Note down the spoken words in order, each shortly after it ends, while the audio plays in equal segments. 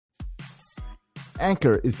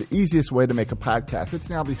Anchor is the easiest way to make a podcast. It's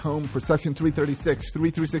now the home for Section 336,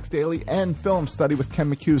 336 Daily, and Film Study with Ken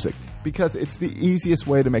McCusick, because it's the easiest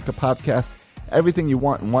way to make a podcast. Everything you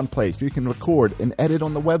want in one place. You can record and edit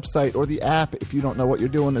on the website or the app. If you don't know what you're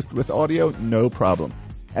doing with audio, no problem.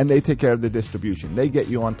 And they take care of the distribution. They get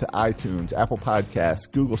you onto iTunes, Apple Podcasts,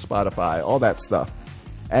 Google, Spotify, all that stuff.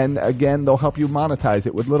 And again, they'll help you monetize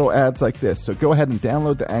it with little ads like this. So go ahead and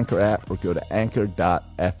download the Anchor app or go to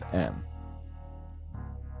anchor.fm.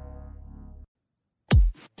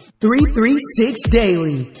 336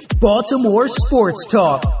 Daily, Baltimore Sports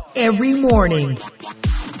Talk, every morning.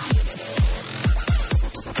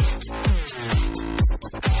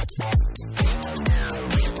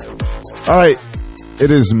 All right,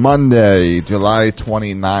 it is Monday, July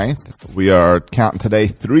 29th. We are counting today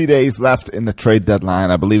 3 days left in the trade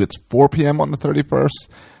deadline. I believe it's 4 p.m. on the 31st.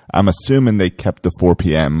 I'm assuming they kept the 4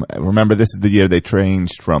 p.m. Remember, this is the year they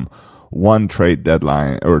changed from one trade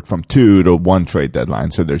deadline, or from 2 to 1 trade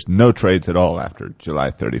deadline. So there's no trades at all after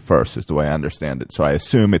July 31st is the way I understand it. So I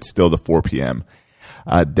assume it's still the 4 p.m.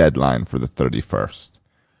 Deadline for the 31st.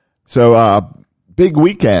 So big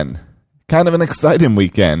weekend, kind of an exciting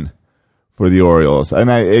weekend for the Orioles. And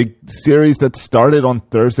a series that started on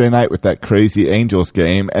Thursday night with that crazy Angels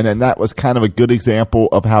game. And then that was kind of a good example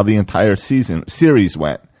of how the entire series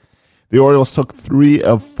went. The Orioles took 3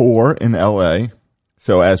 of 4 in L.A.,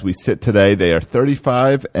 so as we sit today, they are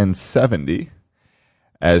 35-70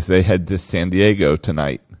 as they head to San Diego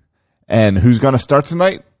tonight. And who's going to start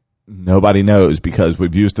tonight? Nobody knows, because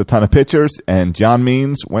we've used a ton of pitchers, and John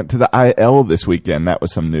Means went to the IL this weekend. That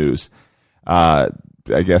was some news. I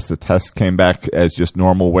guess the test came back as just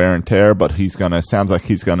normal wear and tear, but sounds like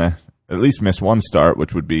he's going to at least miss one start,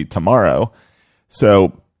 which would be tomorrow.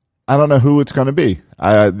 So I don't know who it's going to be.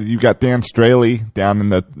 You got Dan Straley down in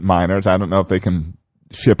the minors. I don't know if they can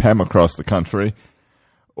ship him across the country,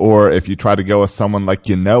 or if you try to go with someone like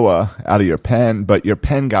Yanoa out of your pen, but your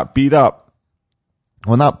pen got beat up.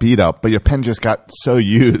 Well, not beat up, but your pen just got so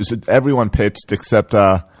used. Everyone pitched except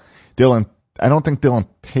Dylan. I don't think Dylan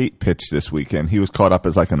Tate pitched this weekend. He was caught up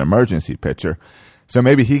as like an emergency pitcher. So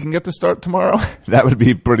maybe he can get the start tomorrow. That would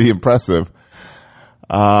be pretty impressive.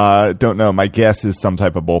 Don't know. My guess is some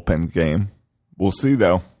type of bullpen game. We'll see,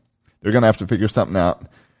 though. They're going to have to figure something out.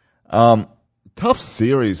 Tough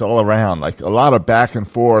series all around, like a lot of back and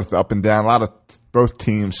forth, up and down, a lot of both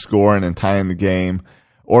teams scoring and tying the game.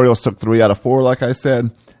 Orioles took 3 out of 4, like I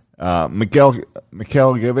said. Miguel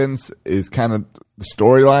Givens is kind of the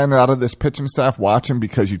storyline out of this pitching staff. Watch him,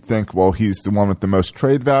 because you'd think, well, he's the one with the most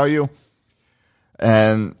trade value.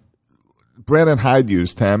 And Brandon Hyde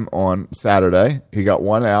used him on Saturday. He got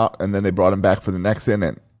 1 out, and then they brought him back for the next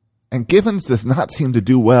inning. And Givens does not seem to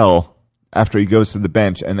do well after he goes to the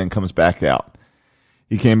bench and then comes back out.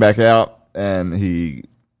 He came back out, and he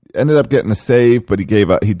ended up getting a save, but he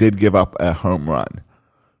did give up a home run.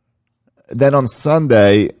 Then on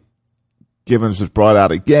Sunday, Givens was brought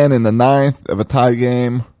out again in the 9th of a tie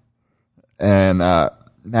game, and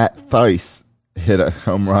Matt Thaiss hit a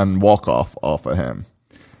home run walk-off off of him.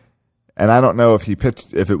 And I don't know if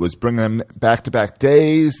it was bringing him back-to-back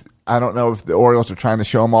days. I don't know if the Orioles are trying to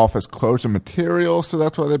show him off as closer material, so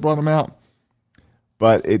that's why they brought him out.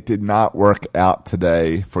 But it did not work out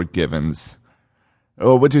today for Givens,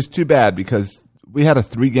 which is too bad, because we had a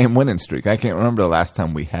 3-game winning streak. I can't remember the last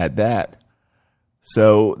time we had that.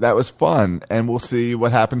 So that was fun, and we'll see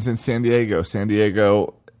what happens in San Diego. San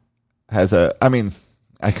Diego has I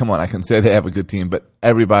can say they have a good team, but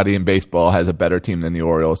everybody in baseball has a better team than the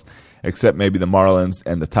Orioles, except maybe the Marlins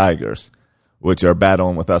and the Tigers, which are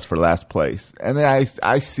battling with us for last place. And then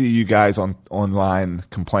I see you guys online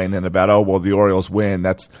complaining about, oh, well, the Orioles win.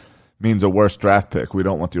 That means a worse draft pick. We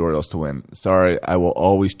don't want the Orioles to win. Sorry, I will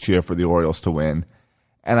always cheer for the Orioles to win.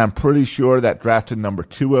 And I'm pretty sure that drafted number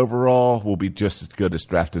 2 overall will be just as good as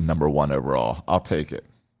drafted number 1 overall. I'll take it.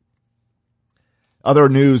 Other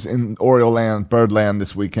news in Oriole land, Birdland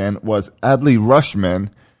this weekend was Adley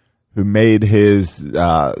Rutschman, who made his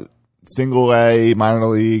single A, minor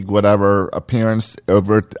league, whatever, appearance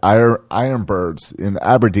over at Ironbirds in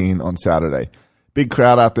Aberdeen on Saturday. Big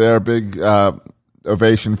crowd out there, big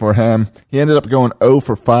ovation for him. He ended up going 0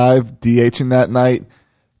 for 5 DHing that night.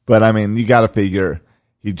 But, I mean, you got to figure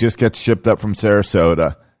he just gets shipped up from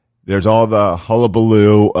Sarasota. There's all the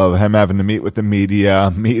hullabaloo of him having to meet with the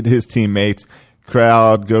media, meet his teammates,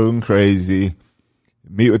 crowd going crazy,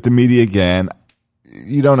 meet with the media again.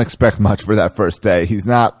 You don't expect much for that first day. He's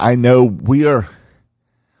not. I know we're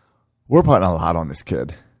putting a lot on this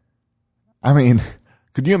kid. I mean,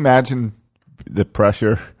 could you imagine the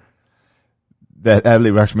pressure that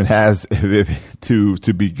Adley Rutschman has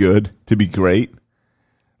to be good, to be great?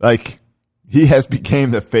 Like, he has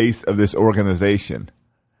become the face of this organization.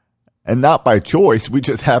 And not by choice. We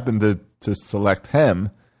just happened to select him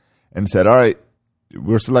and said, all right,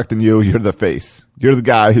 we're selecting you. You're the face. You're the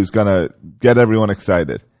guy who's going to get everyone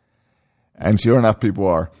excited. And sure enough, people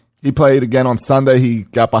are. He played again on Sunday. He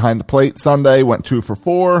got behind the plate Sunday, went 2 for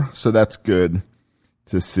 4. So that's good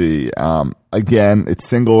to see. Again, it's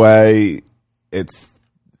single A. It's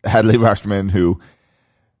Adley Rutschman, who,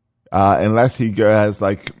 unless he has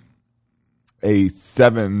like a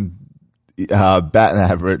 7 batting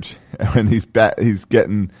average, and he's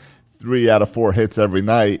getting 3 out of 4 hits every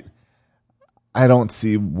night, I don't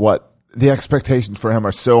see what the expectations for him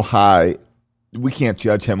are so high. We can't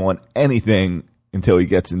judge him on anything until he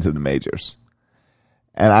gets into the majors.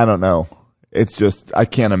 And I don't know. It's just, I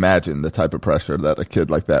can't imagine the type of pressure that a kid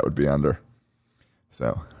like that would be under.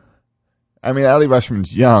 So, I mean, Adley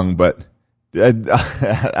Rutschman's young, but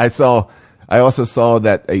I also saw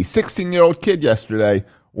that a 16-year-old kid yesterday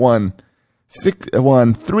won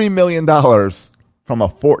 $3 million from a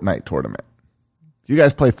Fortnite tournament. Do you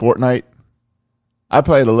guys play Fortnite? I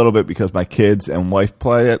play it a little bit because my kids and wife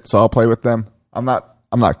play it, so I'll play with them. I'm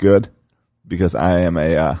not good because I am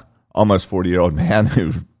a almost 40-year-old man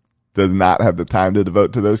who does not have the time to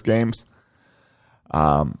devote to those games.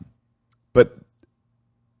 But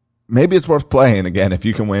maybe it's worth playing again if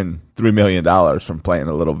you can win $3 million from playing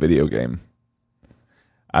a little video game.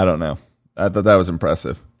 I don't know. I thought that was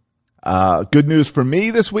impressive. Good news for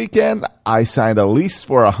me this weekend. I signed a lease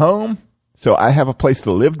for a home. So I have a place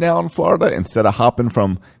to live now in Florida instead of hopping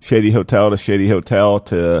from Shady Hotel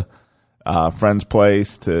to friend's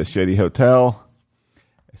place to Shady Hotel.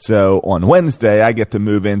 So on Wednesday, I get to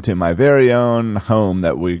move into my very own home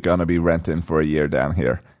that we're going to be renting for a year down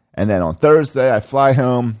here. And then on Thursday, I fly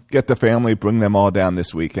home, get the family, bring them all down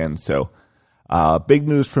this weekend. So big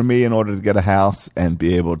news for me in order to get a house and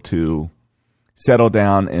be able to settle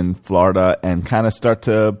down in Florida and kind of start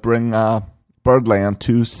to bring Birdland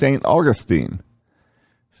to St. Augustine.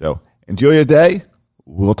 So enjoy your day.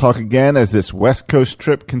 We'll talk again as this West Coast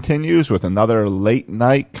trip continues with another late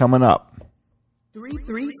night coming up.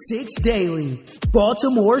 336 Daily,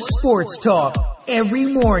 Baltimore Sports Talk, every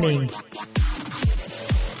morning.